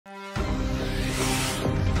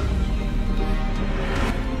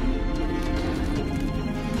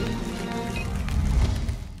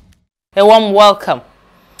A warm welcome.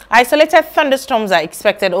 Isolated thunderstorms are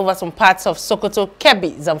expected over some parts of Sokoto,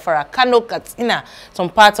 Kebbi, Zamfara, Kano, Katsina, some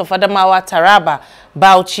parts of Adamawa, Taraba,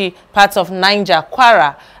 Bauchi, parts of Niger,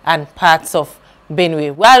 Kwara, and parts of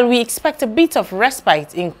Benue, while we expect a bit of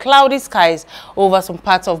respite in cloudy skies over some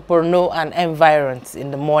parts of Borno and environs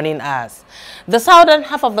in the morning hours. The southern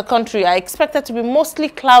half of the country are expected to be mostly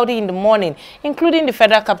cloudy in the morning, including the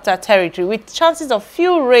Federal Capital Territory, with chances of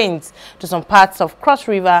few rains to some parts of Cross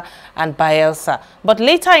River and Bayelsa. But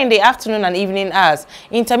later in the afternoon and evening hours,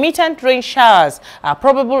 intermittent rain showers are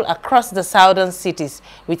probable across the southern cities,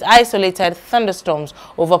 with isolated thunderstorms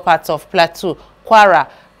over parts of Plateau, Kwara,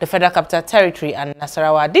 the Federal Capital Territory, and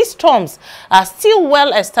Nasarawa. These storms are still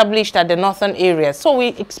well established at the northern areas, so we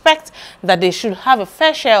expect that they should have a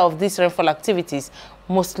fair share of these rainfall activities,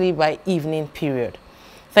 mostly by evening period.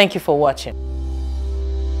 Thank you for watching.